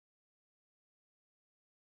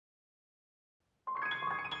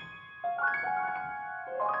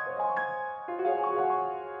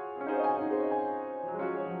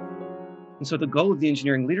And so the goal of the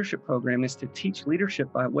engineering leadership program is to teach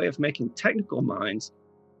leadership by way of making technical minds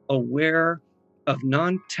aware of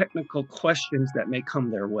non-technical questions that may come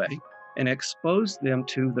their way and expose them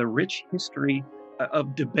to the rich history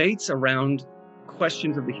of debates around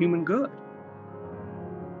questions of the human good.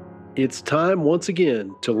 It's time once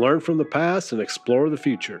again to learn from the past and explore the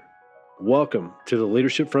future. Welcome to the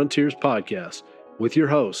Leadership Frontiers podcast with your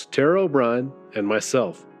host, Tara O'Brien, and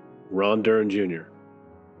myself, Ron Duran Jr.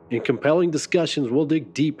 In compelling discussions, we'll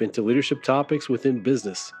dig deep into leadership topics within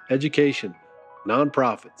business, education,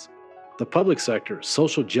 nonprofits, the public sector,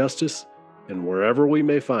 social justice, and wherever we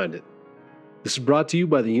may find it. This is brought to you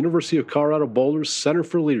by the University of Colorado Boulder's Center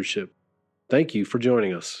for Leadership. Thank you for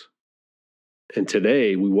joining us. And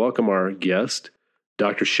today we welcome our guest,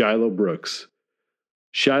 Dr. Shiloh Brooks.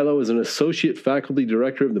 Shiloh is an associate faculty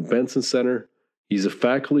director of the Benson Center. He's a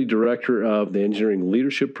faculty director of the Engineering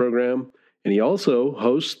Leadership Program, and he also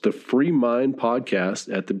hosts the Free Mind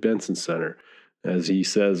podcast at the Benson Center. As he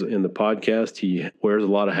says in the podcast, he wears a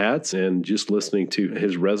lot of hats, and just listening to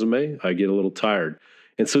his resume, I get a little tired.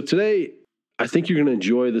 And so today, I think you're going to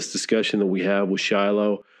enjoy this discussion that we have with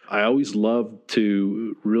Shiloh. I always love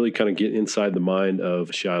to really kind of get inside the mind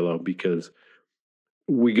of Shiloh because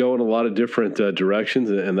we go in a lot of different directions,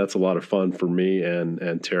 and that's a lot of fun for me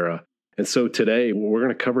and Tara. And so today we're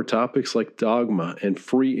going to cover topics like dogma and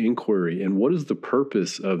free inquiry and what is the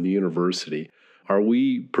purpose of the university? Are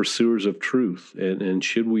we pursuers of truth? And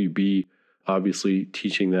should we be obviously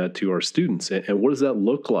teaching that to our students? And what does that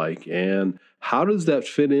look like? And how does that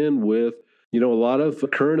fit in with a lot of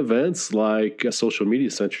current events like social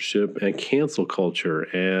media censorship and cancel culture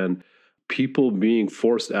and people being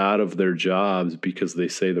forced out of their jobs because they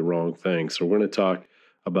say the wrong thing? So we're going to talk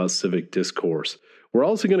about civic discourse. We're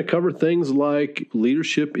also going to cover things like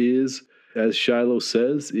leadership is, as Shiloh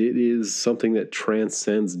says, it is something that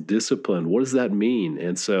transcends discipline. What does that mean?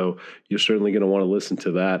 And so you're certainly going to want to listen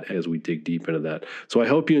to that as we dig deep into that. So I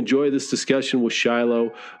hope you enjoy this discussion with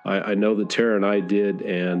Shiloh. I know that Tara and I did,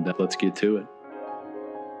 and let's get to it.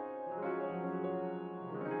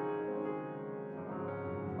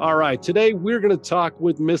 All right, today we're going to talk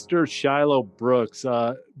with Mr. Shiloh Brooks.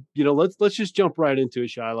 Let's just jump right into it,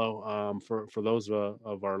 Shiloh. For those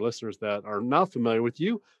of our listeners that are not familiar with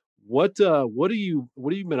you, what have you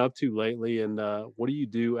been up to lately, and what do you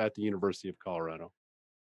do at the University of Colorado?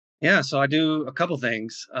 Yeah, so I do a couple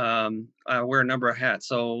things. I wear a number of hats.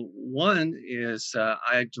 So one is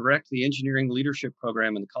I direct the engineering leadership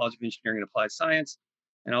program in the College of Engineering and Applied Science,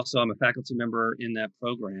 and also I'm a faculty member in that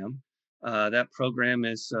program. That program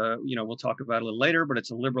is, we'll talk about it a little later, but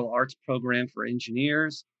it's a liberal arts program for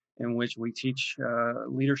engineers in which we teach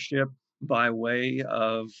leadership by way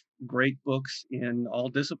of great books in all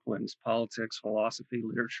disciplines: politics, philosophy,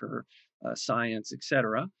 literature, science,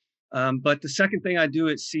 etc. But the second thing I do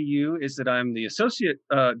at CU is that I'm the associate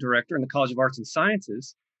director in the College of Arts and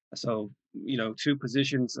Sciences. So, two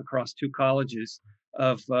positions across two colleges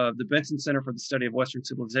of the Benson Center for the Study of Western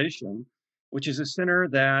Civilization, which is a center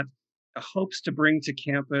that hopes to bring to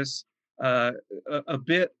campus a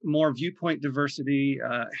bit more viewpoint diversity,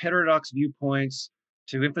 heterodox viewpoints,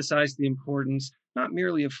 to emphasize the importance not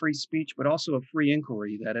merely of free speech, but also of free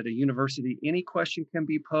inquiry, that at a university, any question can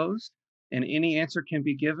be posed and any answer can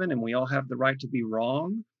be given, and we all have the right to be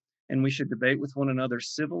wrong, and we should debate with one another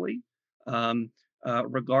civilly,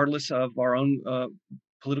 regardless of our own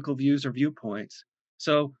political views or viewpoints.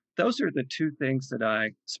 So those are the two things that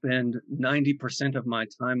I spend 90% of my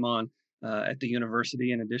time on at the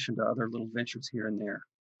university, in addition to other little ventures here and there.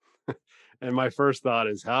 And my first thought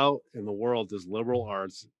is, how in the world does liberal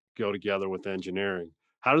arts go together with engineering?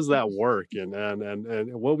 How does that work? And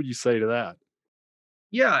what would you say to that?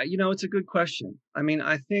 Yeah, it's a good question. I mean,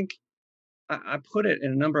 I think I put it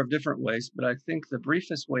in a number of different ways, but I think the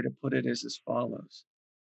briefest way to put it is as follows.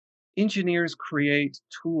 Engineers create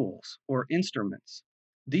tools or instruments.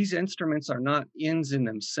 These instruments are not ends in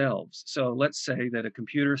themselves. So let's say that a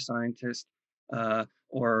computer scientist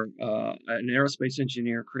or an aerospace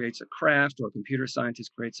engineer creates a craft, or a computer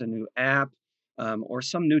scientist creates a new app, or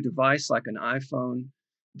some new device like an iPhone.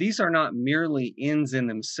 These are not merely ends in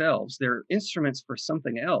themselves. They're instruments for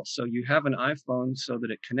something else. So you have an iPhone so that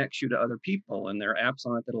it connects you to other people, and there are apps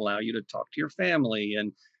on it that allow you to talk to your family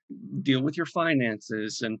and deal with your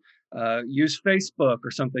finances, and use Facebook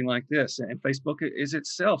or something like this. And Facebook is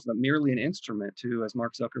itself merely an instrument to, as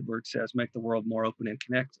Mark Zuckerberg says, make the world more open and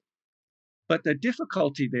connected. But the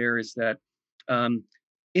difficulty there is that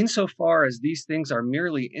insofar as these things are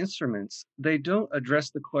merely instruments, they don't address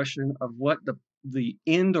the question of what the the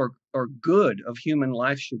end or good of human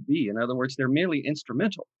life should be. In other words, they're merely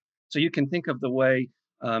instrumental. So you can think of the way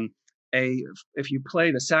um, a if you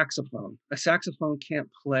play the saxophone, a saxophone can't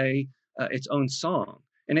play its own song,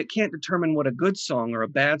 and it can't determine what a good song or a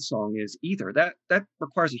bad song is either. That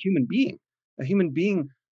requires a human being. A human being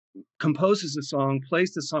composes a song,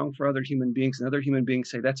 plays the song for other human beings, and other human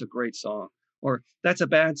beings say that's a great song or that's a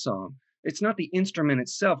bad song. It's not the instrument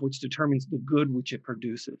itself which determines the good which it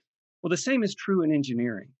produces. Well, the same is true in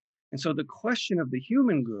engineering. And so the question of the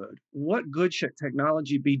human good, what good should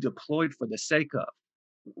technology be deployed for the sake of?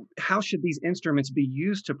 How should these instruments be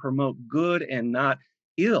used to promote good and not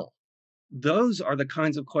ill? Those are the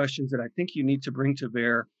kinds of questions that I think you need to bring to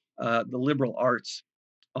bear the liberal arts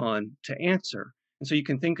on to answer. And so you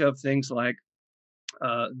can think of things like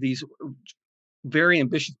these very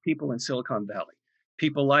ambitious people in Silicon Valley,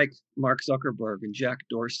 people like Mark Zuckerberg and Jack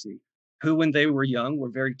Dorsey, who, when they were young,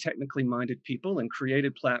 were very technically minded people and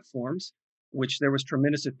created platforms which there was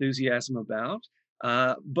tremendous enthusiasm about,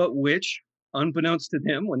 but which, unbeknownst to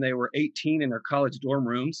them, when they were 18 in their college dorm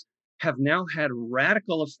rooms, have now had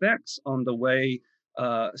radical effects on the way,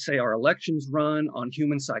 say, our elections run, on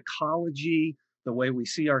human psychology, the way we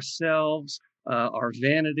see ourselves, our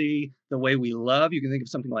vanity, the way we love. You can think of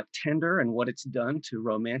something like Tinder and what it's done to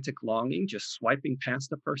romantic longing, just swiping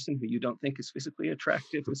past a person who you don't think is physically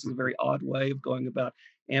attractive. This is a very odd way of going about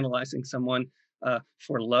analyzing someone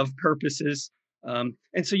for love purposes. And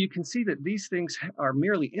so you can see that these things are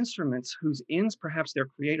merely instruments whose ends perhaps their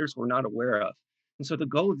creators were not aware of. And so the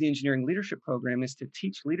goal of the engineering leadership program is to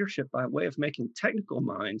teach leadership by way of making technical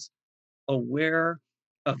minds aware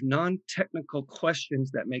of non-technical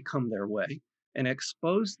questions that may come their way and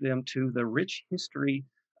expose them to the rich history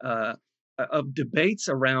uh, of debates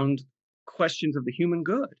around questions of the human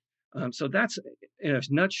good. So that's, in a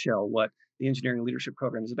nutshell, what the engineering leadership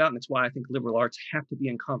program is about, and it's why I think liberal arts have to be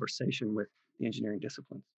in conversation with the engineering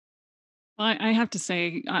disciplines. I have to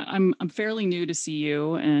say, I'm fairly new to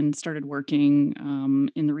CU and started working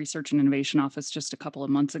in the research and innovation office just a couple of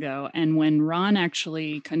months ago. And when Ron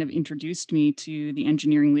actually kind of introduced me to the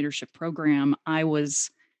engineering leadership program, I was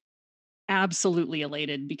absolutely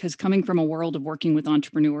elated because coming from a world of working with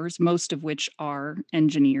entrepreneurs, most of which are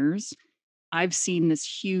engineers, I've seen this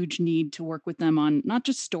huge need to work with them on not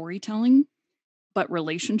just storytelling, but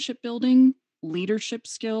relationship building, leadership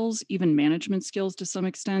skills, even management skills to some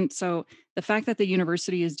extent. So the fact that the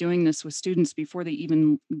university is doing this with students before they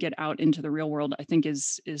even get out into the real world, I think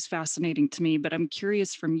is fascinating to me. But I'm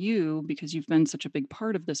curious from you, because you've been such a big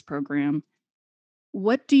part of this program,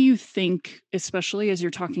 what do you think, especially as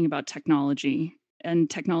you're talking about technology, and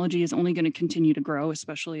technology is only going to continue to grow,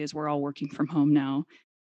 especially as we're all working from home now.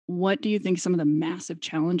 What do you think some of the massive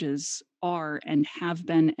challenges are and have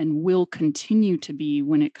been and will continue to be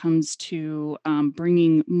when it comes to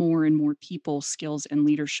bringing more and more people, skills, and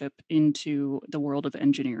leadership into the world of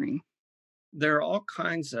engineering? There are all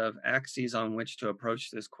kinds of axes on which to approach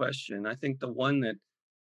this question. I think the one that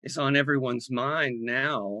is on everyone's mind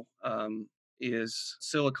now is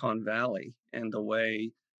Silicon Valley and the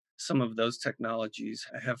way some of those technologies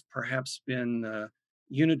have perhaps been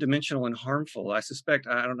unidimensional and harmful. I suspect,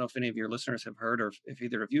 I don't know if any of your listeners have heard, or if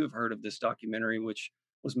either of you have heard of this documentary, which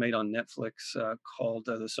was made on Netflix called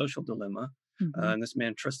The Social Dilemma. Mhm. And this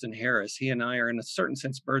man, Tristan Harris, he and I are in a certain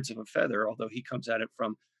sense birds of a feather, although he comes at it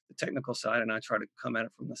from the technical side and I try to come at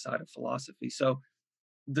it from the side of philosophy. So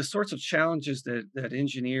the sorts of challenges that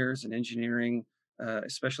engineers and engineering,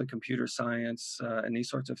 especially computer science and these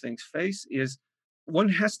sorts of things face is one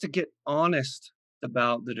has to get honest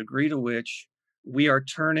about the degree to which we are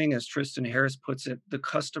turning, as Tristan Harris puts it, the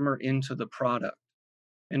customer into the product.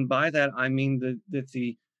 And by that, I mean that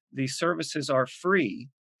the services are free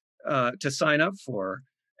to sign up for.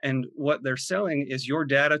 And what they're selling is your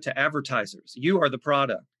data to advertisers. You are the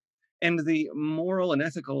product. And the moral and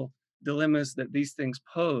ethical dilemmas that these things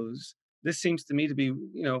pose, this seems to me to be,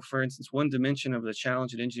 for instance, one dimension of the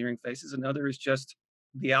challenge that engineering faces. Another is just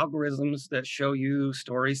the algorithms that show you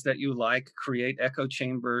stories that you like create echo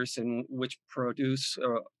chambers and which produce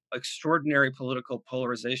extraordinary political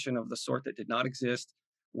polarization of the sort that did not exist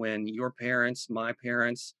when your parents, my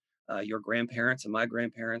parents, your grandparents, and my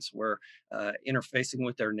grandparents were interfacing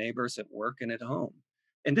with their neighbors at work and at home.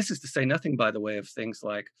 And this is to say nothing, by the way, of things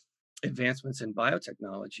like advancements in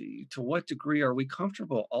biotechnology. To what degree are we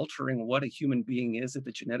comfortable altering what a human being is at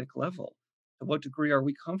the genetic level? To what degree are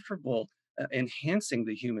we comfortable enhancing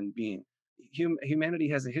the human being? Humanity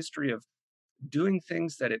has a history of doing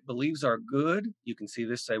things that it believes are good. You can see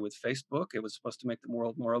this, say, with Facebook. It was supposed to make the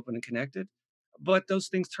world more open and connected. But those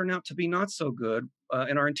things turn out to be not so good,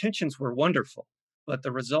 and our intentions were wonderful. but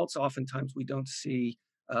the results oftentimes we don't see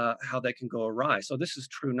how they can go awry. So this is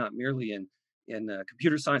true not merely in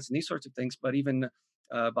computer science and these sorts of things, but even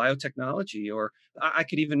biotechnology, or I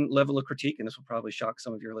could even level a critique, and this will probably shock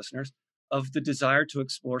some of your listeners, of the desire to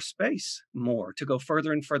explore space more, to go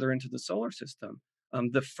further and further into the solar system.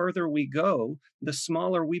 The further we go, the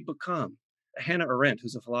smaller we become. Hannah Arendt,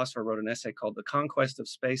 who's a philosopher, wrote an essay called The Conquest of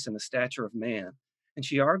Space and the Stature of Man. And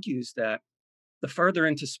she argues that the further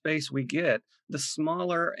into space we get, the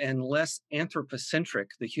smaller and less anthropocentric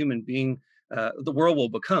the human being, the world will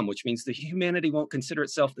become, which means the humanity won't consider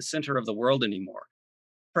itself the center of the world anymore.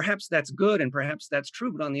 Perhaps that's good and perhaps that's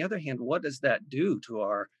true. But on the other hand, what does that do to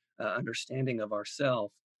our understanding of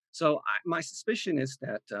ourselves? So, my suspicion is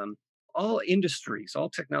that all industries, all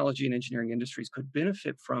technology and engineering industries could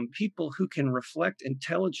benefit from people who can reflect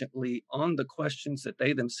intelligently on the questions that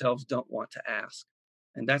they themselves don't want to ask.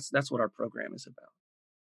 And that's what our program is about.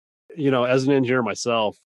 As an engineer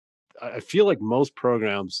myself, I feel like most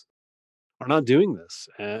programs are not doing this.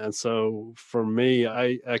 And so for me,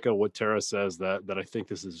 I echo what Tara says, that I think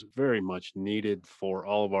this is very much needed for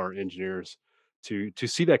all of our engineers to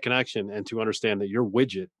see that connection and to understand that your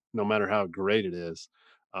widget, no matter how great it is,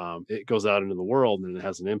 it goes out into the world and it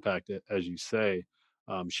has an impact, as you say,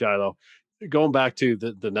 Shiloh. Going back to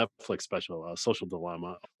the Netflix special, Social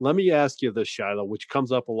Dilemma, let me ask you this, Shiloh, which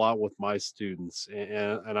comes up a lot with my students,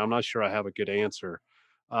 and I'm not sure I have a good answer.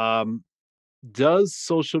 Um, does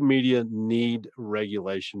social media need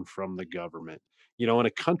regulation from the government? In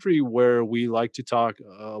a country where we like to talk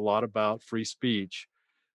a lot about free speech,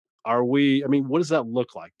 I mean, what does that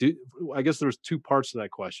look like? I guess there's two parts to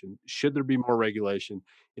that question. Should there be more regulation?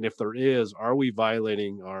 And if there is, are we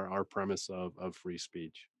violating our premise of free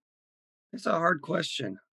speech? It's a hard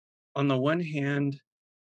question. On the one hand,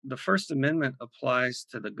 the First Amendment applies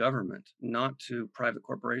to the government, not to private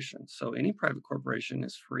corporations. So any private corporation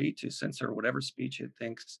is free to censor whatever speech it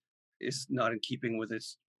thinks is not in keeping with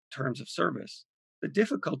its terms of service. The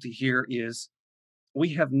difficulty here is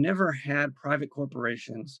we have never had private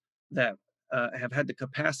corporations that have had the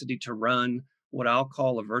capacity to run what I'll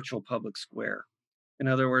call a virtual public square. In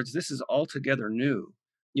other words, this is altogether new.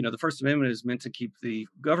 The First Amendment is meant to keep the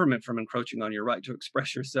government from encroaching on your right to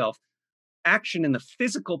express yourself. Action in the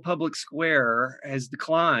physical public square has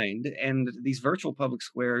declined, and these virtual public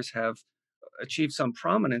squares have achieved some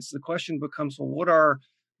prominence. The question becomes, well, what are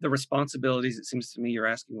the responsibilities, it seems to me you're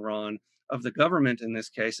asking, Ron, of the government in this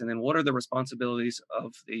case? And then what are the responsibilities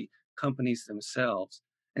of the companies themselves?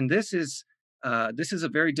 And this is a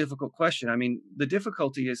very difficult question. I mean, the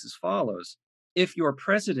difficulty is as follows. If your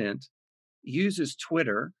president uses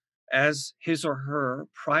Twitter as his or her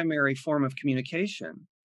primary form of communication,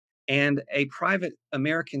 and a private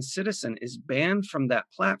American citizen is banned from that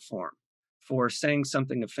platform for saying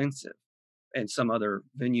something offensive in some other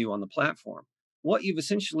venue on the platform, what you've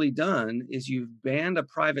essentially done is you've banned a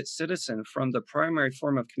private citizen from the primary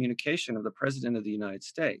form of communication of the president of the United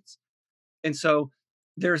States. And so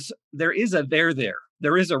there is a there.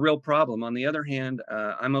 There is a real problem. On the other hand,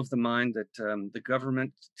 I'm of the mind that the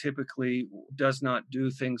government typically does not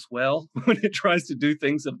do things well when it tries to do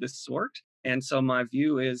things of this sort. And so my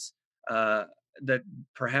view is uh, that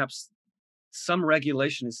perhaps some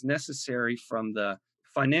regulation is necessary from the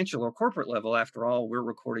financial or corporate level. After all, we're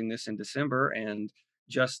recording this in December, and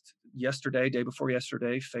just yesterday, day before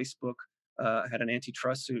yesterday, Facebook had an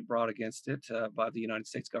antitrust suit brought against it by the United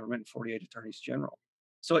States government and 48 attorneys general.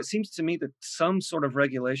 So it seems to me that some sort of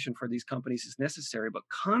regulation for these companies is necessary, but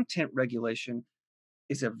content regulation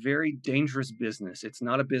is a very dangerous business. It's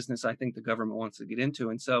not a business I think the government wants to get into.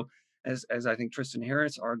 And so, as I think Tristan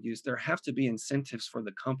Harris argues, there have to be incentives for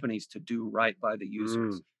the companies to do right by the Mm.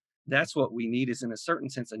 users. That's what we need is, in a certain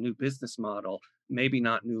sense, a new business model, maybe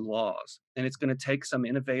not new laws. And it's going to take some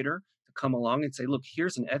innovator to come along and say, look,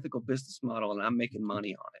 here's an ethical business model and I'm making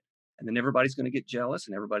money on it. And then everybody's going to get jealous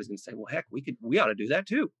and everybody's going to say, well, heck, we ought to do that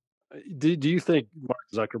too. Do you think Mark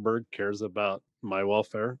Zuckerberg cares about my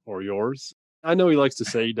welfare or yours? I know he likes to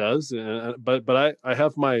say he does, but I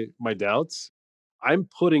have my doubts. I'm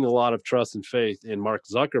putting a lot of trust and faith in Mark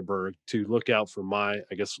Zuckerberg to look out for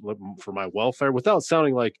for my welfare without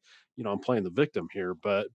sounding like, I'm playing the victim here,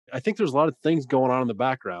 but I think there's a lot of things going on in the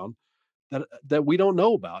background that we don't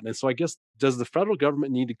know about. And so I guess, does the federal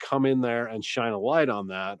government need to come in there and shine a light on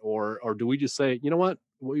that, or do we just say, you know what,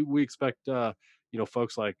 we expect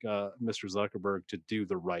folks like Mr. Zuckerberg to do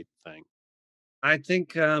the right thing? I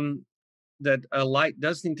think that a light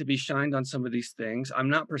does need to be shined on some of these things. I'm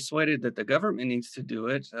not persuaded that the government needs to do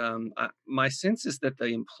it. My sense is that the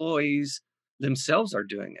employees themselves are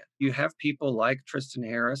doing it. You have people like Tristan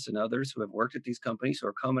Harris and others who have worked at these companies who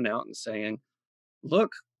are coming out and saying,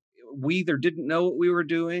 look, we either didn't know what we were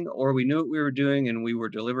doing or we knew what we were doing and we were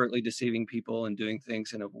deliberately deceiving people and doing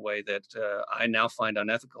things in a way that I now find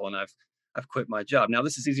unethical, and I've quit my job. Now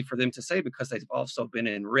this is easy for them to say because they've also been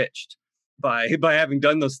enriched by having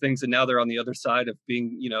done those things, and now they're on the other side of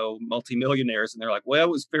being, multimillionaires, and they're like, well, it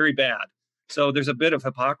was very bad. So there's a bit of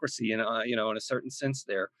hypocrisy in a certain sense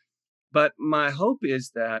there. But my hope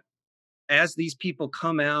is that as these people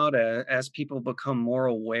come out, as people become more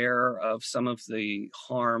aware of some of the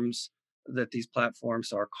harms that these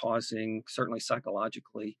platforms are causing, certainly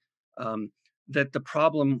psychologically, um, that the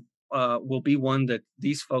problem will be one that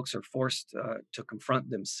these folks are forced to confront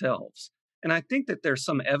themselves. And I think that there's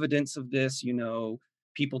some evidence of this.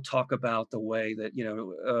 People talk about the way that,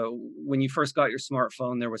 when you first got your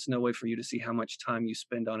smartphone, there was no way for you to see how much time you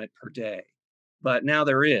spend on it per day. But now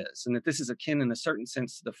there is, and that this is akin in a certain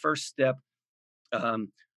sense to the first step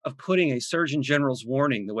um, of putting a Surgeon General's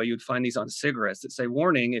warning, the way you'd find these on cigarettes that say,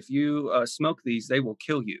 warning, if you smoke these, they will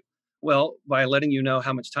kill you. Well, by letting you know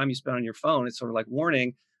how much time you spend on your phone, it's sort of like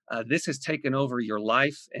warning, this has taken over your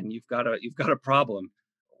life and you've got a problem.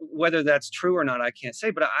 Whether that's true or not, I can't say.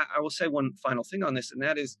 But I will say one final thing on this, and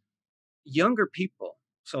that is younger people.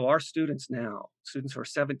 So our students now, students who are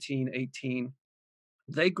 17, 18,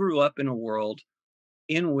 they grew up in a world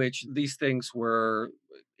in which these things were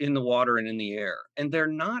in the water and in the air. And they're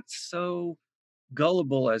not so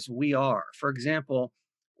gullible as we are. For example,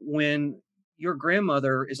 when your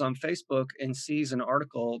grandmother is on Facebook and sees an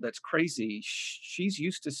article that's crazy, she's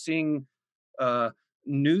used to seeing uh,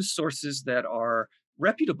 news sources that are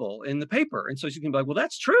reputable in the paper. And so she can be like, well,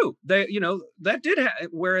 that's true. That did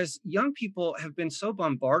whereas young people have been so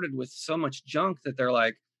bombarded with so much junk that they're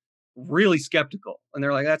like, really skeptical. And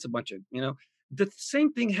they're like, that's a bunch of, the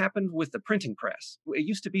same thing happened with the printing press. It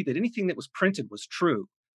used to be that anything that was printed was true.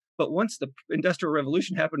 But once the Industrial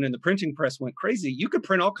Revolution happened and the printing press went crazy, you could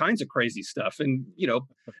print all kinds of crazy stuff. And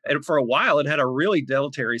for a while, it had a really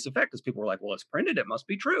deleterious effect because people were like, well, it's printed, it must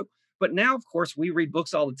be true. But now, of course, we read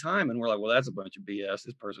books all the time and we're like, well, that's a bunch of BS.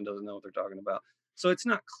 This person doesn't know what they're talking about. So it's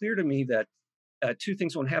not clear to me that two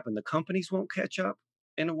things won't happen. The companies won't catch up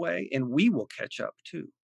in a way, and we will catch up too.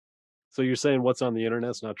 So you're saying what's on the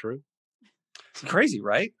internet's not true? It's crazy,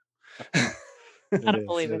 right? Gotta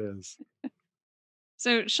believe It it. is.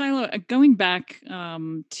 So Shiloh, going back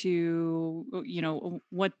to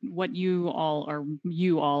what you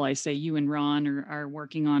all, I say you and Ron are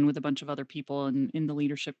working on with a bunch of other people in the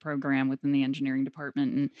leadership program within the engineering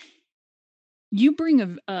department, and you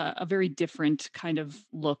bring a very different kind of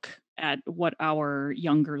look at what our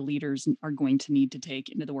younger leaders are going to need to take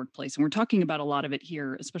into the workplace. And we're talking about a lot of it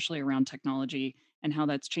here, especially around technology and how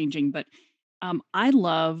that's changing. But I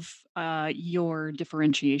love your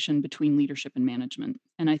differentiation between leadership and management.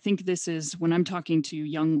 And I think this is when I'm talking to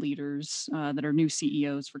young leaders that are new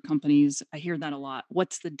CEOs for companies, I hear that a lot.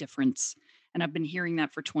 What's the difference? And I've been hearing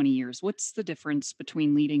that for 20 years. What's the difference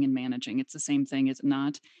between leading and managing? It's the same thing, is it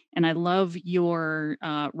not? And I love your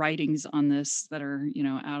writings on this that are,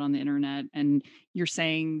 out on the internet. And you're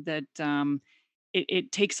saying that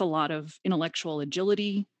it takes a lot of intellectual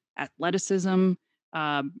agility, athleticism.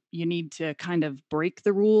 You need to kind of break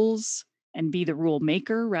the rules and be the rule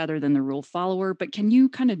maker rather than the rule follower. But can you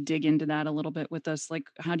kind of dig into that a little bit with us? Like,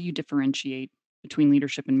 how do you differentiate between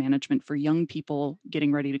leadership and management for young people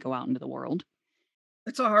getting ready to go out into the world?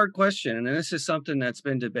 It's a hard question, and this is something that's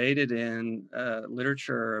been debated in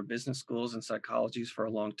literature, business schools, and psychologies for a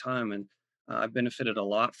long time. And I've benefited a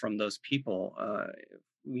lot from those people,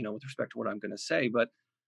 with respect to what I'm going to say. But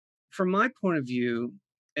from my point of view,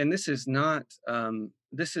 and this is not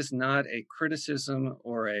a criticism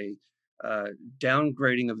or a uh,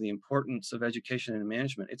 downgrading of the importance of education and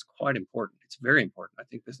management. It's quite important. It's very important. I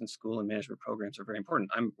think business school and management programs are very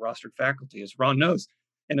important. I'm rostered faculty, as Ron knows,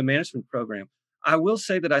 in a management program. I will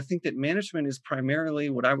say that I think that management is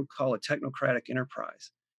primarily what I would call a technocratic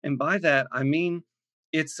enterprise, and by that I mean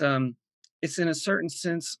it's um, it's in a certain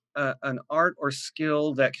sense an art or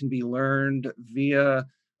skill that can be learned via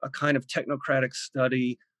a kind of technocratic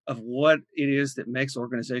study of what it is that makes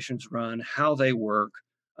organizations run, how they work.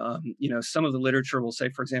 Some of the literature will say,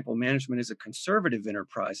 for example, management is a conservative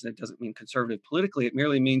enterprise, and it doesn't mean conservative politically. It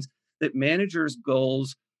merely means that managers'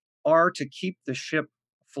 goals are to keep the ship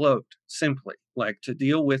afloat, simply, like to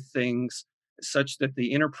deal with things such that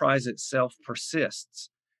the enterprise itself persists.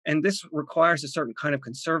 And this requires a certain kind of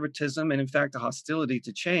conservatism and, in fact, a hostility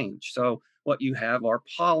to change. So, what you have are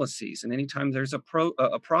policies, and anytime there's a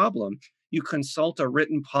problem, you consult a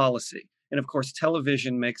written policy. And of course,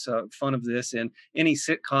 television makes fun of this in any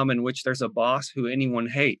sitcom in which there's a boss who anyone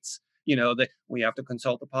hates. that we have to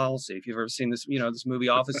consult the policy. If you've ever seen this, this movie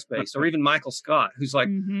Office Space, or even Michael Scott, who's like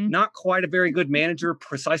Hmm. not quite a very good manager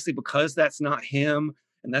precisely because that's not him.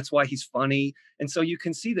 And that's why he's funny. And so you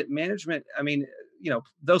can see that management, I mean,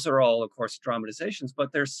 those are all, of course, dramatizations,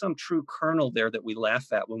 but there's some true kernel there that we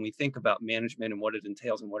laugh at when we think about management and what it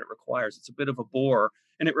entails and what it requires. It's a bit of a bore,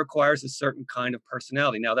 and it requires a certain kind of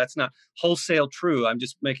personality. Now, that's not wholesale true. I'm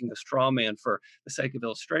just making a straw man for the sake of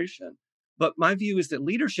illustration. But my view is that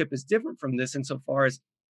leadership is different from this insofar as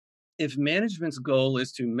if management's goal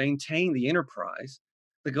is to maintain the enterprise,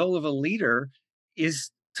 the goal of a leader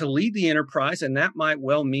is to lead the enterprise. And that might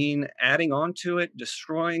well mean adding on to it,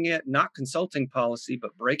 destroying it, not consulting policy,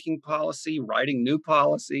 but breaking policy, writing new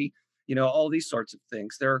policy, all these sorts of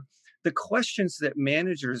things. The questions that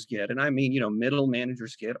managers get, and I mean, middle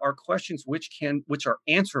managers get, are questions which are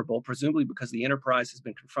answerable, presumably because the enterprise has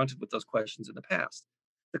been confronted with those questions in the past.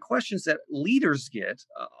 The questions that leaders get,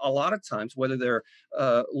 a lot of times, whether they're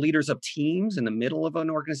leaders of teams in the middle of an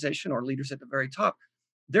organization or leaders at the very top,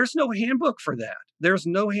 there's no handbook for that. There's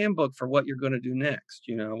no handbook for what you're going to do next,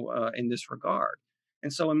 in this regard.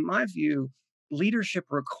 And so, in my view, leadership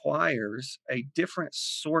requires a different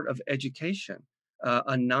sort of education,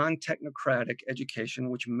 a non technocratic education,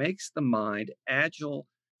 which makes the mind agile,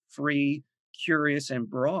 free, curious, and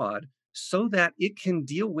broad so that it can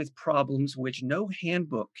deal with problems which no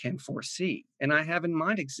handbook can foresee. And I have in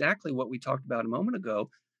mind exactly what we talked about a moment ago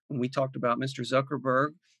when we talked about Mr.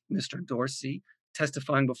 Zuckerberg, Mr. Dorsey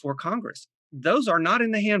testifying before Congress. Those are not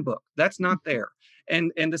in the handbook. That's not there.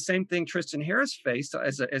 And the same thing Tristan Harris faced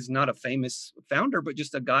as not a famous founder, but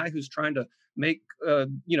just a guy who's trying to make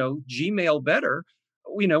Gmail better.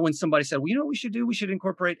 When somebody said, well, what we should do? We should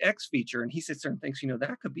incorporate X feature. And he sits there and thinks,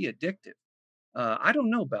 that could be addictive. I don't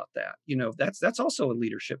know about that. That's also a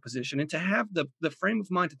leadership position. And to have the frame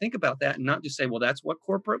of mind to think about that and not just say, well, that's what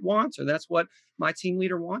corporate wants, or that's what my team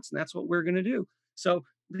leader wants, and that's what we're going to do. So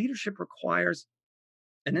leadership requires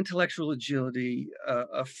an intellectual agility,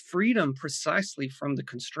 a freedom precisely from the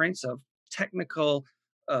constraints of technical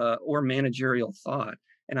or managerial thought.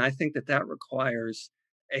 And I think that requires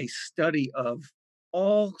a study of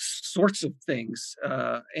all sorts of things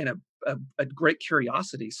and a great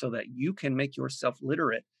curiosity so that you can make yourself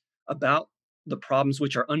literate about the problems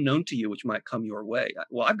which are unknown to you, which might come your way.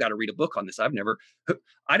 Well, I've got to read a book on this. I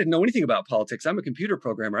didn't know anything about politics. I'm a computer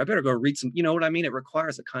programmer. I better go read some, you know what I mean? It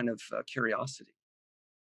requires a kind of curiosity.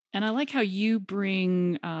 And I like how you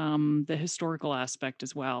bring the historical aspect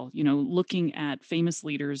as well, looking at famous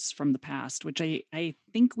leaders from the past, which I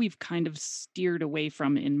think we've kind of steered away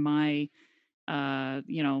from in my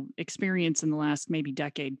experience in the last maybe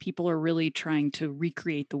decade. People are really trying to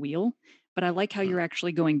recreate the wheel. But I like how Mm. you're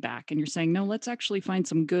actually going back and you're saying, no, let's actually find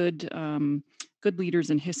some good leaders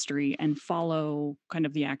in history and follow kind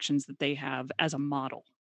of the actions that they have as a model.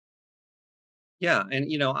 Yeah, and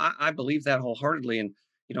I believe that wholeheartedly, and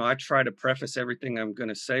I try to preface everything I'm going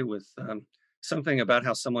to say with something about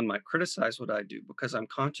how someone might criticize what I do, because I'm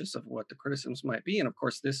conscious of what the criticisms might be, and of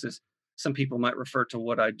course, this is some people might refer to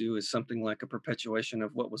what I do as something like a perpetuation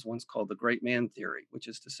of what was once called the great man theory, which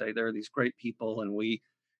is to say there are these great people, and we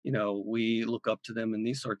look up to them and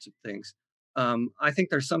these sorts of things. I think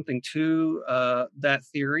there's something to that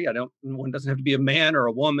theory. One doesn't have to be a man or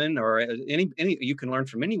a woman or any. You can learn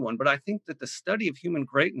from anyone, but I think that the study of human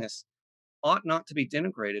greatness ought not to be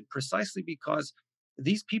denigrated, precisely because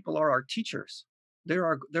these people are our teachers. There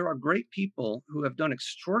are great people who have done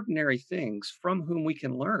extraordinary things from whom we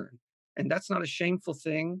can learn, and that's not a shameful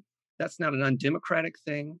thing. That's not an undemocratic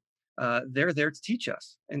thing. They're there to teach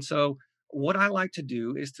us, and so what I like to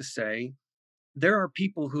do is to say there are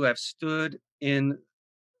people who have stood in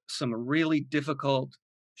some really difficult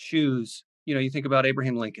shoes. You think about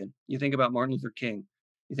Abraham Lincoln, you think about Martin Luther King,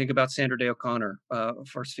 you think about Sandra Day O'Connor,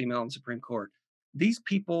 first female on the Supreme Court. These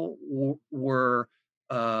people were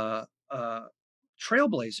uh, uh,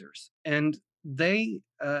 trailblazers, and they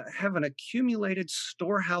have an accumulated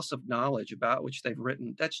storehouse of knowledge about which they've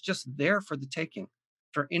written that's just there for the taking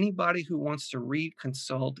for anybody who wants to read,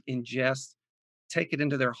 consult, ingest, take it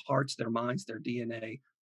into their hearts, their minds, their DNA.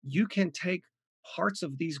 You can take parts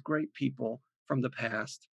of these great people from the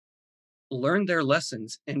past, learn their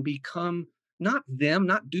lessons, and become not them,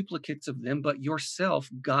 not duplicates of them, but yourself,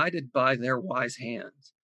 guided by their wise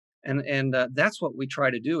hands. And that's what we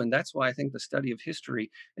try to do, and that's why I think the study of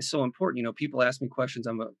history is so important. People ask me questions.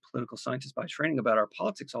 I'm a political scientist by training about our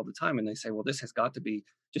politics all the time, and they say, "Well, this has got to be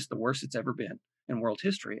just the worst it's ever been in world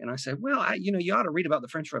history." And I say, "Well, you ought to read about the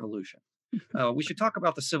French Revolution. We should talk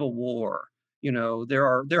about the Civil War. There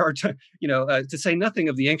are to say nothing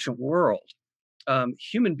of the ancient world.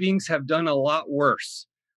 Human beings have done a lot worse.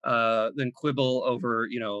 than quibble over,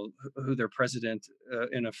 who their president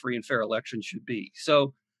in a free and fair election should be.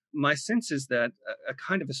 So my sense is that a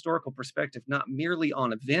kind of historical perspective, not merely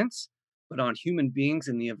on events, but on human beings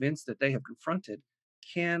and the events that they have confronted,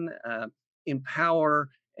 can empower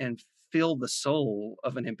and fill the soul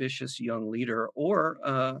of an ambitious young leader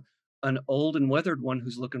or an old and weathered one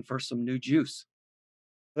who's looking for some new juice.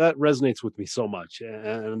 That resonates with me so much.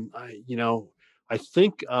 And I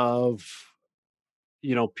think of,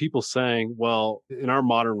 people saying, well, in our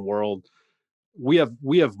modern world, we have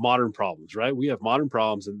modern problems, right? We have modern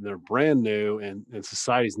problems and they're brand new and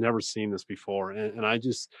society's never seen this before. And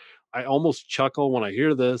I almost chuckle when I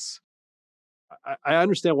hear this. I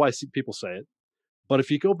understand why people say it. But if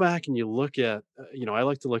you go back and you look at, I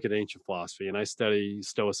like to look at ancient philosophy and I study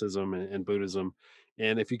Stoicism and Buddhism.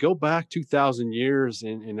 And if you go back 2,000 years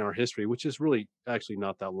in our history, which is really actually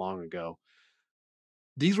not that long ago,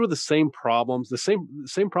 these were the same problems, the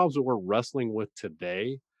same problems that we're wrestling with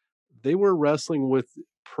today. They were wrestling with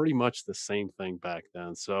pretty much the same thing back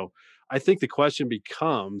then. So I think the question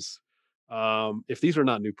becomes, if these are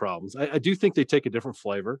not new problems, I do think they take a different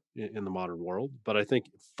flavor in the modern world, but I think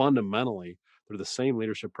fundamentally they're the same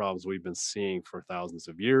leadership problems we've been seeing for thousands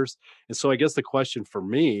of years. And so I guess the question for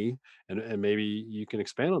me, and maybe you can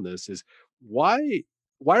expand on this, is why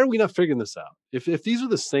why are we not figuring this out? If these are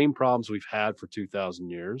the same problems we've had for 2,000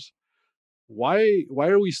 years, why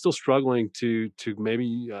are we still struggling to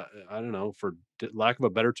maybe I don't know, for lack of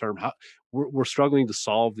a better term, how we're struggling to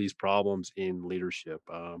solve these problems in leadership?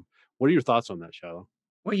 What are your thoughts on that, Shiloh?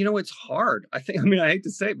 Well, it's hard. I think, I mean, I hate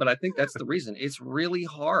to say it, but I think that's the reason. It's really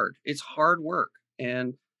hard. It's hard work.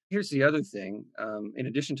 And here's the other thing, in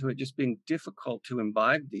addition to it just being difficult to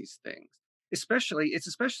imbibe these things, it's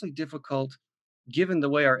especially difficult given the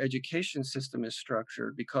way our education system is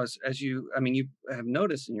structured, because I mean, you have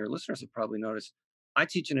noticed, and your listeners have probably noticed, I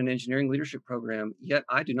teach in an engineering leadership program, yet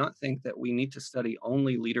I do not think that we need to study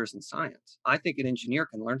only leaders in science. I think an engineer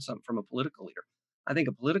can learn something from a political leader. I think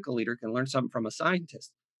a political leader can learn something from a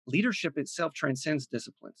scientist. Leadership itself transcends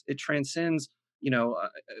disciplines. It transcends,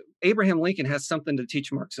 Abraham Lincoln has something to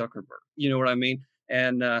teach Mark Zuckerberg. You know what I mean?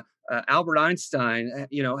 And Albert Einstein,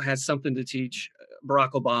 has something to teach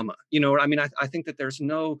Barack Obama. You know what I mean? I think that there's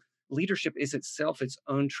no leadership is itself its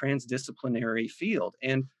own transdisciplinary field.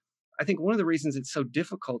 And I think one of the reasons it's so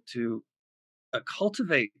difficult to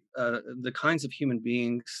cultivate the kinds of human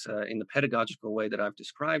beings in the pedagogical way that I've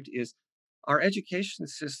described is our education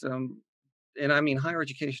system, and I mean higher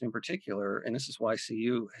education in particular, and this is why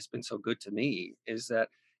CU has been so good to me, is that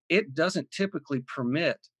it doesn't typically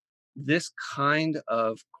permit this kind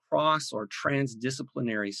of cross or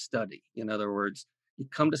transdisciplinary study. In other words, you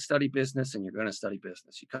come to study business and you're going to study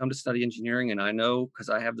business. You come to study engineering, and I know because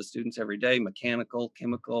I have the students every day, mechanical,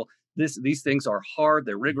 chemical, these things are hard,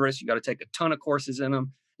 they're rigorous. You got to take a ton of courses in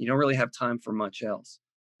them. You don't really have time for much else.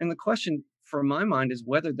 And the question for my mind is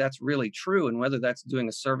whether that's really true and whether that's doing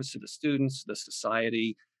a service to the students, the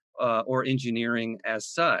society, or engineering as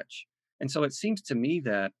such. And so it seems to me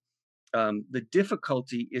that the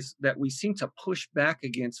difficulty is that we seem to push back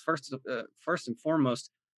against first and foremost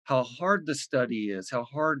how hard the study is, how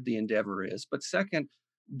hard the endeavor is, but second,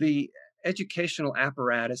 the educational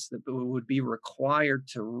apparatus that would be required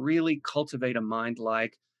to really cultivate a mind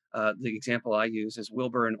like the example I use is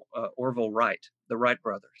Wilbur and Orville Wright, the Wright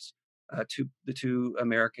brothers, the two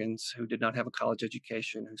Americans who did not have a college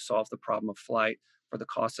education, who solved the problem of flight for the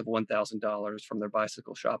cost of $1,000 from their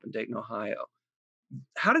bicycle shop in Dayton, Ohio.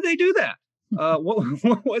 How did they do that?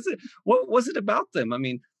 What was it? What was it about them? I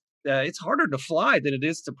mean, it's harder to fly than it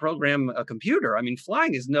is to program a computer. I mean,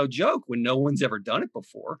 flying is no joke when no one's ever done it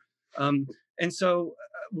before. Um, and so,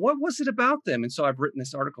 what was it about them? And so, I've written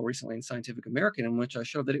this article recently in Scientific American in which I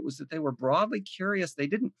showed that it was that they were broadly curious. They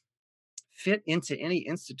didn't fit into any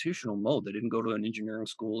institutional mold. They didn't go to an engineering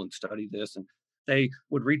school and study this. And they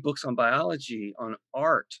would read books on biology, on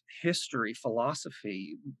art, history,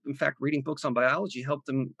 philosophy. In fact, reading books on biology helped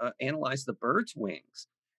them analyze the bird's wings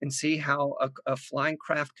and see how a flying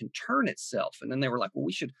craft can turn itself. And then they were like, well,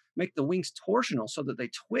 we should make the wings torsional so that they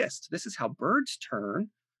twist. This is how birds turn.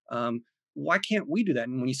 Um, why can't we do that?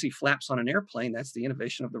 And when you see flaps on an airplane, that's the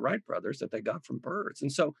innovation of the Wright brothers that they got from birds.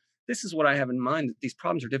 And so this is what I have in mind, that these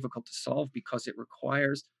problems are difficult to solve because it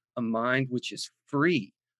requires a mind which is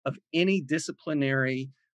free of any disciplinary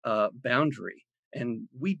boundary. And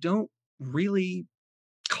we don't really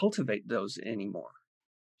cultivate those anymore.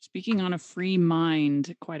 Speaking on a free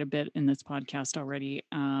mind quite a bit in this podcast already.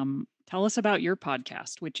 Tell us about your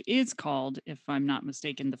podcast, which is called, if I'm not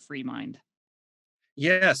mistaken, The Free Mind.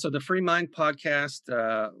 Yeah, so the Free Mind podcast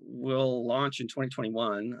will launch in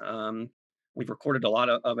 2021. We've recorded a lot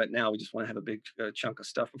of it now. We just want to have a big chunk of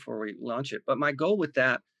stuff before we launch it. But my goal with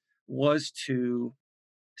that was to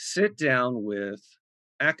sit down with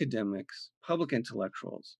academics, public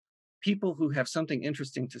intellectuals, people who have something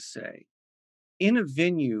interesting to say in a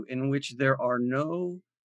venue in which there are no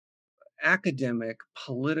academic,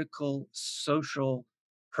 political, social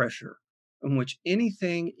pressure, in which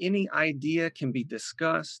anything, any idea can be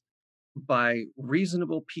discussed by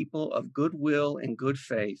reasonable people of goodwill and good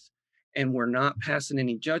faith. And we're not passing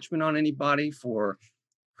any judgment on anybody for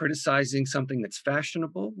criticizing something that's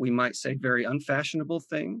fashionable. We might say very unfashionable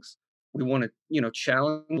things. We want to,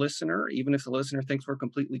 challenge the listener, even if the listener thinks we're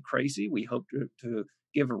completely crazy. We hope to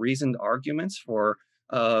give reasoned arguments for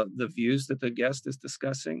the views that the guest is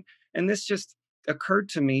discussing. And this just occurred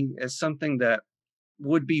to me as something that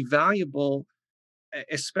would be valuable,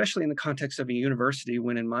 especially in the context of a university,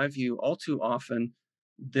 when, in my view, all too often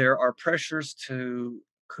there are pressures to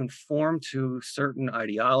conform to certain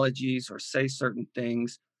ideologies or say certain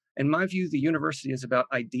things. In my view, the university is about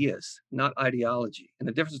ideas, not ideology. And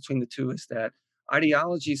the difference between the two is that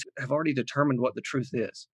ideologies have already determined what the truth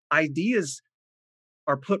is. Ideas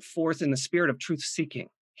are put forth in the spirit of truth seeking.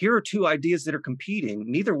 Here are two ideas that are competing.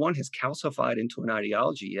 Neither one has calcified into an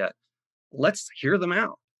ideology yet. Let's hear them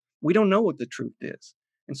out. We don't know what the truth is.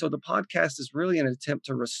 And so the podcast is really an attempt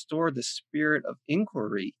to restore the spirit of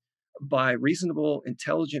inquiry by reasonable,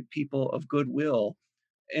 intelligent people of goodwill,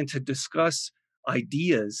 and to discuss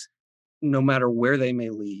ideas no matter where they may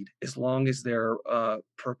lead, as long as they're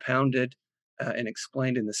propounded and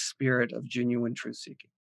explained in the spirit of genuine truth seeking.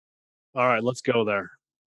 All right, let's go there.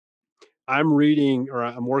 I'm reading, or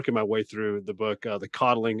I'm working my way through the book, The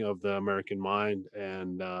Coddling of the American Mind.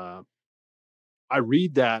 And I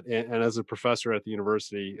read that, and as a professor at the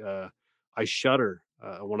university, I shudder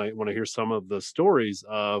when I hear some of the stories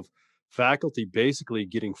of faculty basically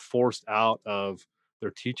getting forced out of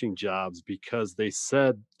their teaching jobs because they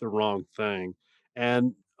said the wrong thing,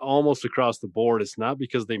 and almost across the board, it's not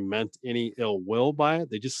because they meant any ill will by it;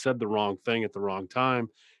 they just said the wrong thing at the wrong time,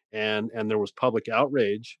 and there was public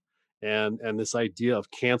outrage, and this idea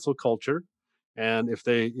of cancel culture. And if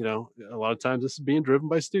they, a lot of times this is being driven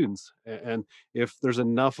by students, and if there's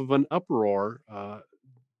enough of an uproar,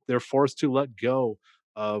 they're forced to let go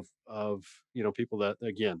of people that,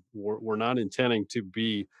 again, we're not intending to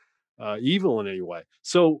be evil in any way.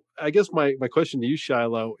 So I guess my question to you,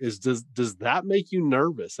 Shiloh, is does that make you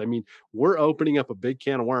nervous? I mean, we're opening up a big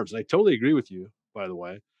can of worms, and I totally agree with you, by the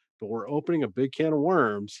way, but we're opening a big can of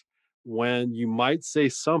worms when you might say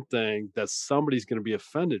something that somebody's going to be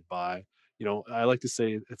offended by. I like to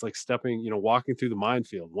say it's like stepping, walking through the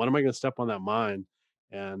minefield. When am I going to step on that mine?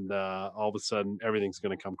 And all of a sudden, everything's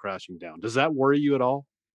going to come crashing down. Does that worry you at all?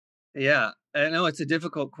 Yeah, I know it's a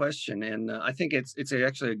difficult question, and I think it's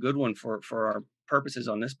actually a good one for our purposes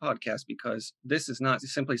on this podcast, because this is not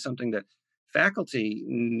simply something that faculty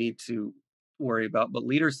need to worry about, but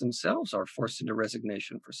leaders themselves are forced into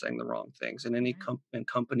resignation for saying the wrong things, and any in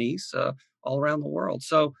companies all around the world.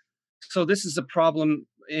 So this is a problem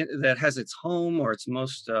that has its home, or its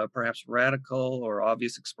most perhaps radical or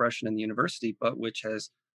obvious expression in the university, but which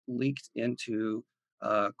has leaked into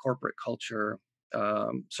corporate culture,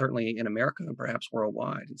 certainly in America and perhaps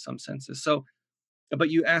worldwide in some senses. So, but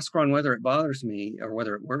you ask, Ron, whether it bothers me or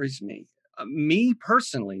whether it worries me. Me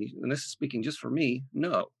personally, and this is speaking just for me,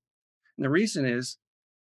 no. And the reason is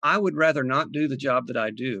I would rather not do the job that I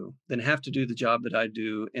do than have to do the job that I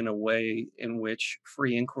do in a way in which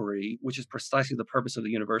free inquiry, which is precisely the purpose of the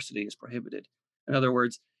university, is prohibited. In other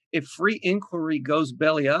words, if free inquiry goes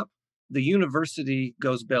belly up, the university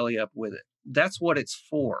goes belly up with it. That's what it's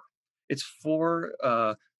for. It's for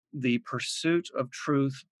the pursuit of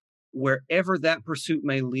truth, wherever that pursuit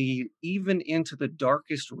may lead, even into the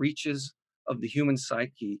darkest reaches of the human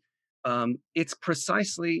psyche. It's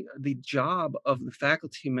precisely the job of the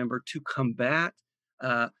faculty member to combat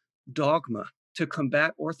uh, dogma, to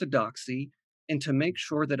combat orthodoxy, and to make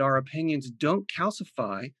sure that our opinions don't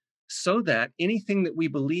calcify, so that anything that we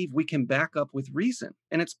believe we can back up with reason.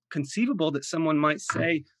 And it's conceivable that someone might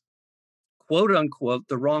say, quote unquote,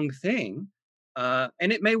 the wrong thing,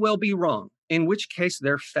 and it may well be wrong, in which case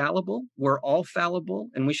they're fallible. We're all fallible,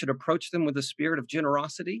 and we should approach them with a spirit of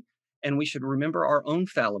generosity, and we should remember our own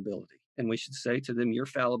fallibility. And we should say to them, you're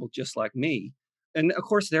fallible just like me. And of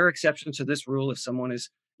course, there are exceptions to this rule if someone is,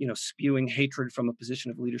 spewing hatred from a position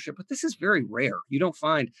of leadership, but this is very rare. You don't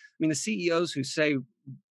find, I mean, the CEOs who say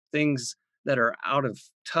things that are out of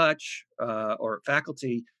touch, or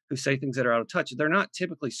faculty who say things that are out of touch, they're not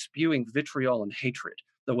typically spewing vitriol and hatred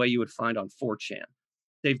the way you would find on 4chan.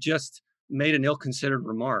 They've just made an ill-considered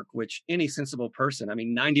remark, which any sensible person, I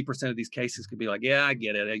mean, 90% of these cases could be like, yeah, I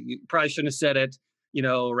get it. You probably shouldn't have said it,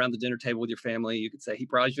 around the dinner table with your family. You could say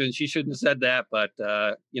she shouldn't have said that, but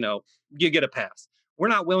you get a pass. We're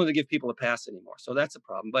not willing to give people a pass anymore. So that's a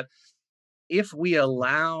problem. But if we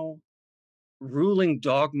allow ruling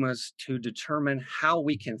dogmas to determine how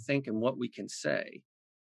we can think and what we can say,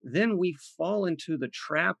 then we fall into the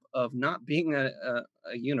trap of not being a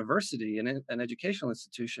university and an educational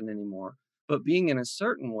institution anymore, but being in a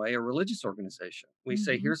certain way a religious organization. We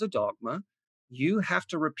say, Hmm. here's a dogma. You have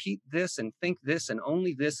to repeat this and think this and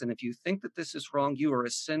only this. And if you think that this is wrong, you are a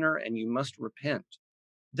sinner and you must repent.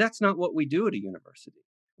 That's not what we do at a university.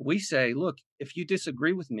 We say, look, if you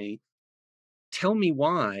disagree with me, tell me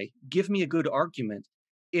why, give me a good argument.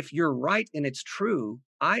 If you're right and it's true,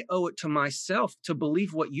 I owe it to myself to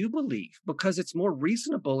believe what you believe because it's more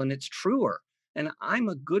reasonable and it's truer. And I'm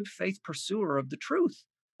a good faith pursuer of the truth.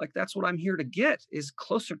 Like that's what I'm here to get is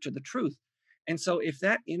closer to the truth. And so if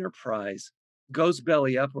that enterprise goes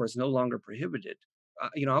belly up or is no longer prohibited,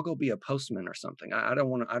 I'll go be a postman or something. I don't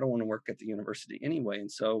want to work at the university anyway.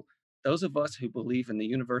 And so those of us who believe in the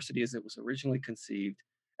university as it was originally conceived,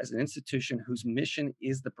 as an institution whose mission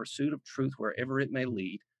is the pursuit of truth wherever it may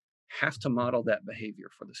lead, have to model that behavior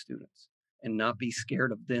for the students and not be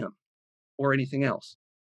scared of them or anything else.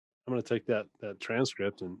 I'm going to take that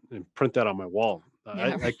transcript and print that on my wall.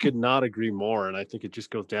 Yeah. I could not agree more, and I think it just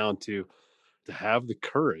goes down to have the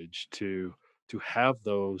courage to have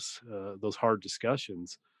those hard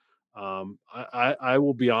discussions. I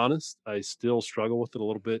will be honest, I still struggle with it a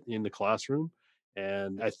little bit in the classroom,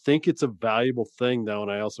 and I think it's a valuable thing though.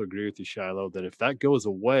 And I also agree with you, Shiloh, that if that goes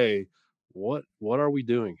away, what are we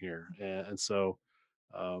doing here? And so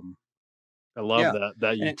um, I love Yeah.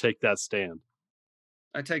 that And you take that stand.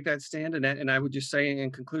 I take that stand, and I would just say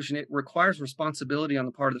in conclusion, it requires responsibility on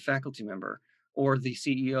the part of the faculty member or the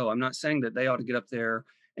CEO. I'm not saying that they ought to get up there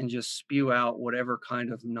and just spew out whatever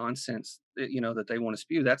kind of nonsense that they want to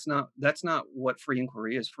spew. That's not what free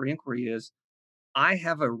inquiry is. Free inquiry is I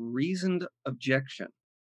have a reasoned objection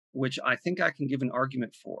which I think I can give an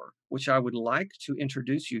argument for, which I would like to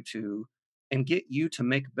introduce you to and get you to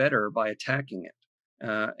make better by attacking it.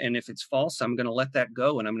 And if it's false, I'm going to let that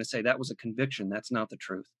go. And I'm going to say that was a conviction. That's not the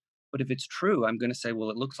truth. But if it's true, I'm going to say, well,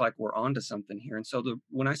 it looks like we're onto something here. And so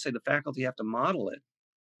when I say the faculty have to model it,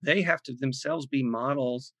 they have to themselves be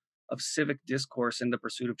models of civic discourse in the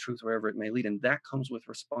pursuit of truth wherever it may lead. And that comes with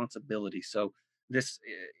responsibility. So this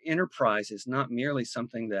enterprise is not merely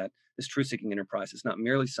something that this truth seeking enterprise is not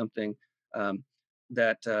merely something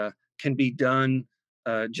that can be done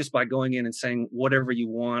just by going in and saying whatever you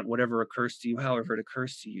want, whatever occurs to you, however it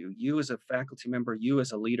occurs to you. You as a faculty member, you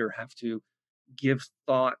as a leader have to give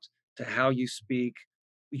thought to how you speak,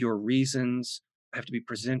 your reasons have to be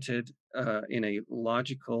presented in a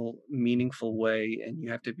logical, meaningful way, and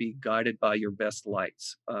you have to be guided by your best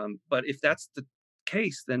lights. But if that's the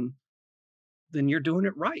case, then you're doing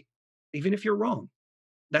it right, even if you're wrong.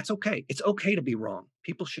 That's okay. It's okay to be wrong.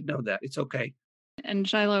 People should know that it's okay. And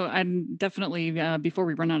Shiloh, I'm definitely, before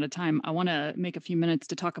we run out of time, I want to make a few minutes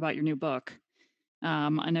to talk about your new book.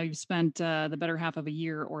 I know you've spent the better half of a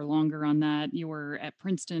year or longer on that. You were at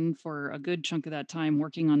Princeton for a good chunk of that time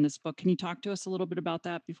working on this book. Can you talk to us a little bit about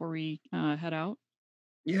that before we head out?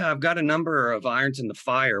 Yeah, I've got a number of irons in the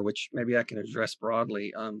fire, which maybe I can address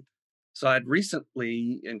broadly. So I'd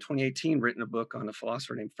recently, in 2018, written a book on a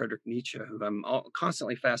philosopher named Friedrich Nietzsche, who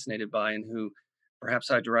constantly fascinated by and who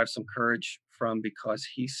perhaps I derive some courage from because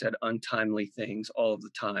he said untimely things all of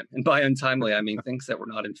the time. And by untimely, I mean things that were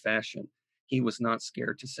not in fashion. He was not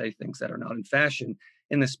scared to say things that are not in fashion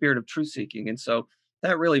in the spirit of truth seeking. And so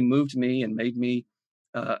that really moved me and made me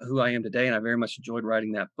who I am today. And I very much enjoyed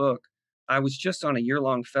writing that book. I was just on a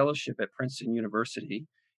year-long fellowship at Princeton University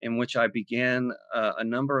in which I began a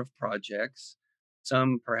number of projects,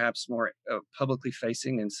 some perhaps more publicly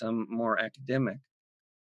facing and some more academic.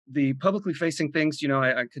 The publicly facing things,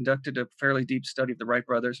 I conducted a fairly deep study of the Wright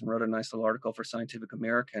brothers and wrote a nice little article for Scientific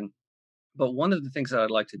American. But one of the things that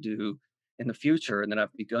I'd like to do in the future, and that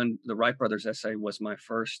I've begun, the Wright brothers essay was my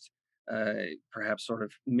first, perhaps sort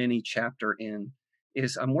of mini chapter in,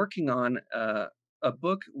 is I'm working on a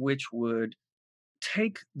book which would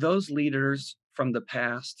take those leaders from the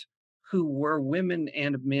past who were women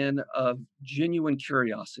and men of genuine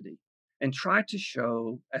curiosity and try to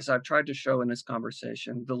show, as I've tried to show in this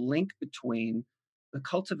conversation, the link between the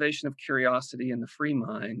cultivation of curiosity and the free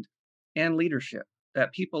mind and leadership.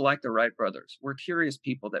 That people like the Wright brothers were curious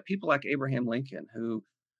people, that people like Abraham Lincoln, who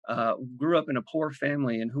grew up in a poor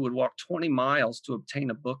family and who would walk 20 miles to obtain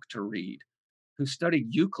a book to read, who studied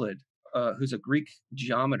Euclid who's a Greek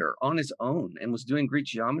geometer on his own and was doing Greek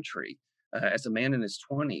geometry as a man in his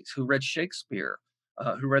 20s, who read Shakespeare,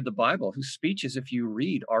 who read the Bible, whose speeches, if you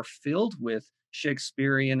read, are filled with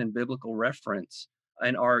Shakespearean and biblical reference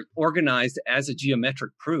and are organized as a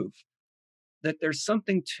geometric proof that there's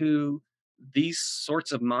something to these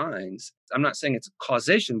sorts of minds. I'm not saying it's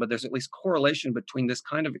causation, but there's at least correlation between this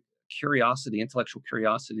kind of curiosity, intellectual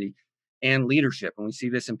curiosity, and leadership. And we see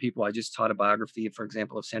this in people. I just taught a biography, for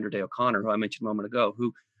example, of Sandra Day O'Connor, who I mentioned a moment ago,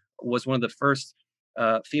 who was one of the first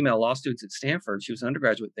female law students at Stanford. She was an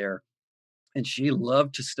undergraduate there, and she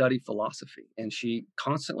loved to study philosophy. And she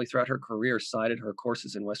constantly, throughout her career, cited her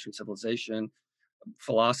courses in Western civilization,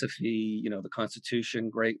 philosophy, the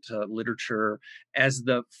Constitution, great literature as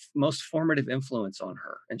the most formative influence on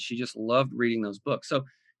her. And she just loved reading those books. So,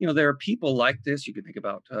 there are people like this. You could think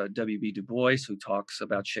about W.B. Du Bois, who talks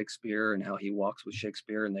about Shakespeare and how he walks with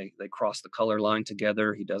Shakespeare and they cross the color line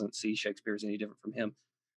together. He doesn't see Shakespeare as any different from him.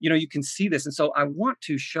 You can see this. And so I want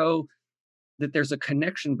to show that there's a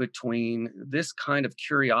connection between this kind of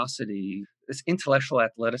curiosity, this intellectual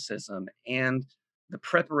athleticism, and the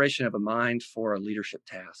preparation of a mind for a leadership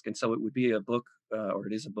task. And so it would be a book, or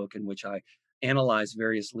it is a book, in which I analyze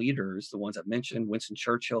various leaders, the ones I've mentioned, Winston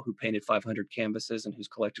Churchill, who painted 500 canvases and whose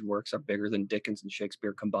collected works are bigger than Dickens and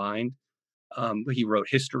Shakespeare combined. He wrote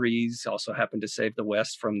histories, also happened to save the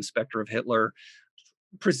West from the specter of Hitler.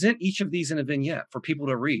 Present each of these in a vignette for people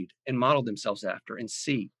to read and model themselves after and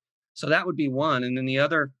see. So that would be one. And then the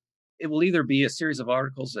other, it will either be a series of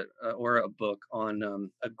articles or a book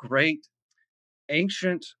on a great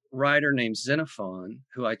ancient writer named Xenophon,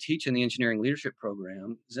 who I teach in the engineering leadership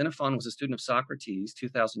program. Xenophon was a student of Socrates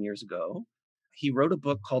 2,000 years ago. He wrote a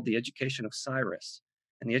book called The Education of Cyrus.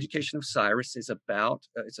 And The Education of Cyrus is about,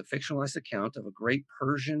 it's a fictionalized account of a great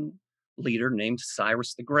Persian leader named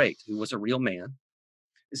Cyrus the Great, who was a real man.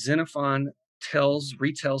 Xenophon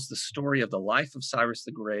retells the story of the life of Cyrus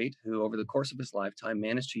the Great, who over the course of his lifetime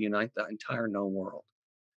managed to unite the entire known world.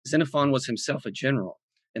 Xenophon was himself a general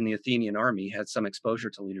in the Athenian army, had some exposure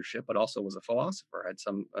to leadership, but also was a philosopher,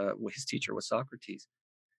 his teacher was Socrates.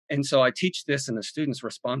 And so I teach this, and the students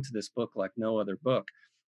respond to this book like no other book.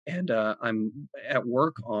 And I'm at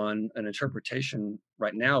work on an interpretation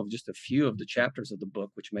right now of just a few of the chapters of the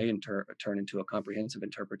book, which may turn into a comprehensive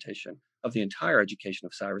interpretation of the entire education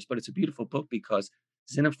of Cyrus. But it's a beautiful book because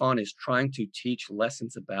Xenophon is trying to teach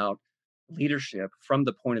lessons about leadership from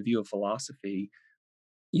the point of view of philosophy.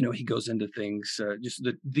 He goes into things, just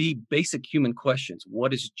the basic human questions.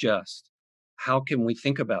 What is just? How can we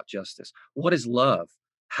think about justice? What is love?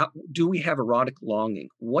 How do we have erotic longing?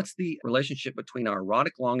 What's the relationship between our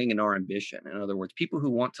erotic longing and our ambition? In other words, people who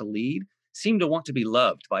want to lead seem to want to be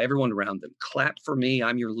loved by everyone around them. Clap for me,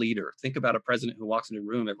 I'm your leader. Think about a president who walks into a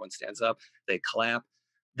room, everyone stands up, they clap.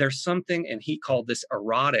 There's something, and he called this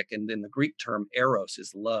erotic, and then the Greek term eros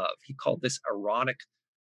is love. He called this erotic,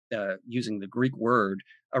 using the Greek word,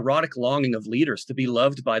 erotic longing of leaders to be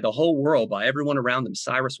loved by the whole world, by everyone around them.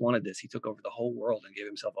 Cyrus wanted this. He took over the whole world and gave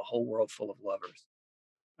himself a whole world full of lovers.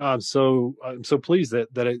 I'm so pleased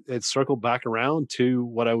that it circled back around to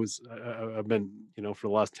what I've been, for the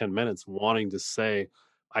last 10 minutes wanting to say.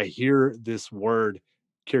 I hear this word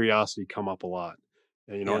curiosity come up a lot,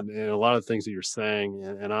 Yeah. and a lot of things that you're saying,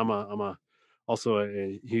 and I'm also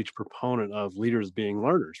a huge proponent of leaders being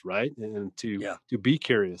learners, right? And Yeah. to be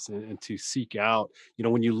curious and to seek out,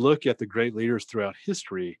 when you look at the great leaders throughout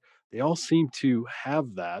history, they all seem to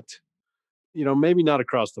have that, maybe not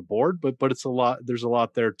across the board, but it's a lot. There's a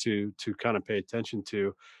lot there to kind of pay attention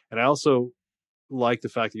to. And I also like the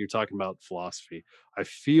fact that you're talking about philosophy. I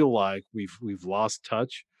feel like we've lost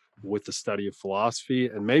touch with the study of philosophy,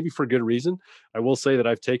 and maybe for good reason. I will say that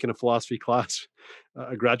I've taken a philosophy class,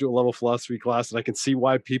 a graduate level philosophy class, and I can see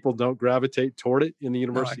why people don't gravitate toward it in the No, I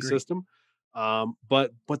university agree. system.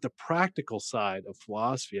 But the practical side of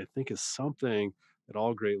philosophy, I think, is something that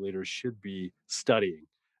all great leaders should be studying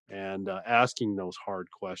and asking those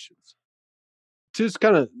hard questions. To just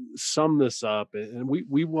kind of sum this up, and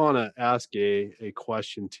we want to ask a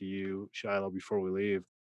question to you, Shiloh, before we leave.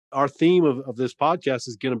 Our theme of this podcast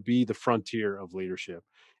is going to be the frontier of leadership.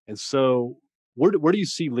 And so, where do you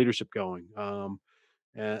see leadership going?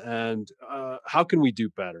 And how can we do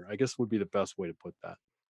better? I guess would be the best way to put that.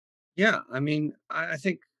 Yeah, I mean, I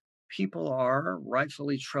think people are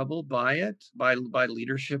rightfully troubled by it, by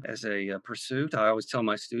leadership as a pursuit. I always tell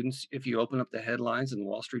my students, if you open up the headlines in the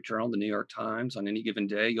Wall Street Journal, the New York Times, on any given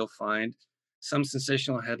day, you'll find some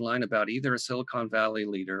sensational headline about either a Silicon Valley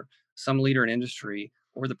leader, some leader in industry,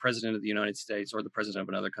 or the president of the United States or the president of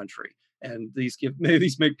another country. And these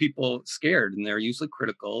make people scared, and they're usually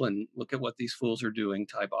critical and look at what these fools are doing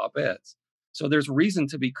type op-eds. So there's reason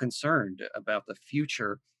to be concerned about the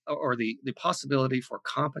future or the possibility for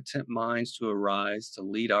competent minds to arise to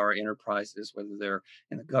lead our enterprises, whether they're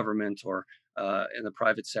in the government or in the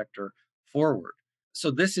private sector, forward.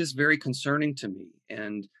 So this is very concerning to me.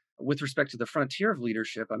 And with respect to the frontier of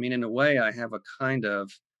leadership, I mean, in a way, I have a kind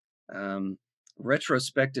of um,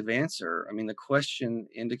 retrospective answer. I mean, the question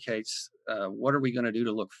indicates what are we going to do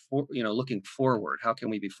to looking forward? How can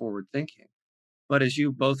we be forward thinking? But as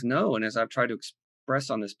you both know, and as I've tried to express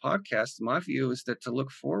on this podcast, my view is that to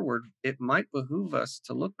look forward, it might behoove us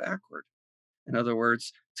to look backward. In other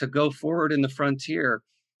words, to go forward in the frontier,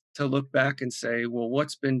 to look back and say, well,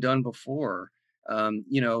 what's been done before?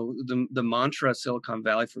 The mantra of Silicon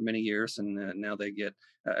Valley for many years, and now they get,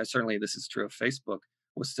 certainly this is true of Facebook,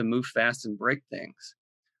 was to move fast and break things.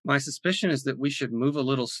 My suspicion is that we should move a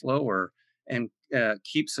little slower and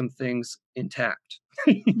keep some things intact.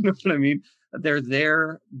 You know what I mean? They're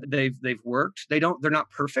there. They've worked. They're not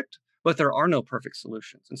perfect, but there are no perfect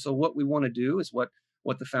solutions. And so what we want to do is what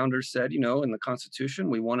the founders said, in the Constitution.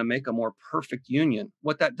 We want to make a more perfect union.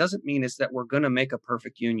 What that doesn't mean is that we're going to make a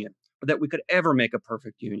perfect union or that we could ever make a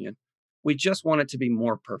perfect union. We just want it to be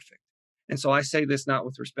more perfect. And so I say this not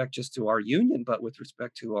with respect just to our union, but with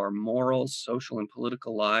respect to our moral, social, and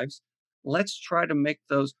political lives. Let's try to make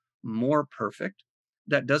those more perfect.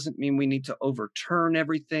 That doesn't mean we need to overturn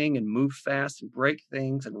everything and move fast and break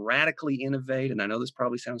things and radically innovate. And I know this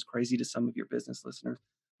probably sounds crazy to some of your business listeners.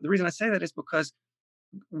 The reason I say that is because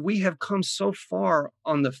we have come so far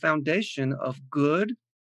on the foundation of good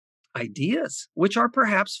ideas, which are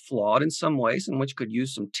perhaps flawed in some ways and which could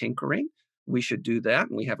use some tinkering. We should do that,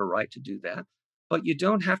 and we have a right to do that. But you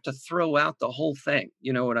don't have to throw out the whole thing.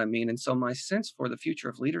 You know what I mean? And so my sense for the future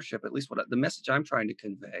of leadership, at least the message I'm trying to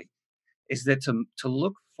convey, is that to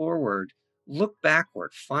look forward, look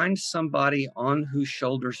backward, find somebody on whose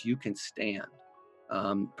shoulders you can stand.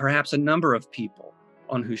 Perhaps a number of people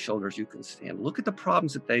on whose shoulders you can stand. Look at the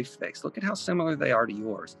problems that they face. Look at how similar they are to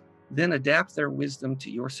yours. Then adapt their wisdom to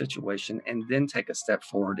your situation and then take a step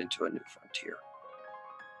forward into a new frontier.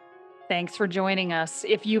 Thanks for joining us.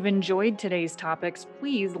 If you've enjoyed today's topics,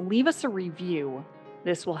 please leave us a review.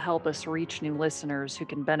 This will help us reach new listeners who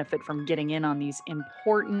can benefit from getting in on these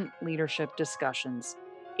important leadership discussions.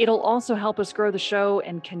 It'll also help us grow the show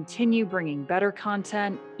and continue bringing better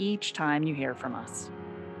content each time you hear from us.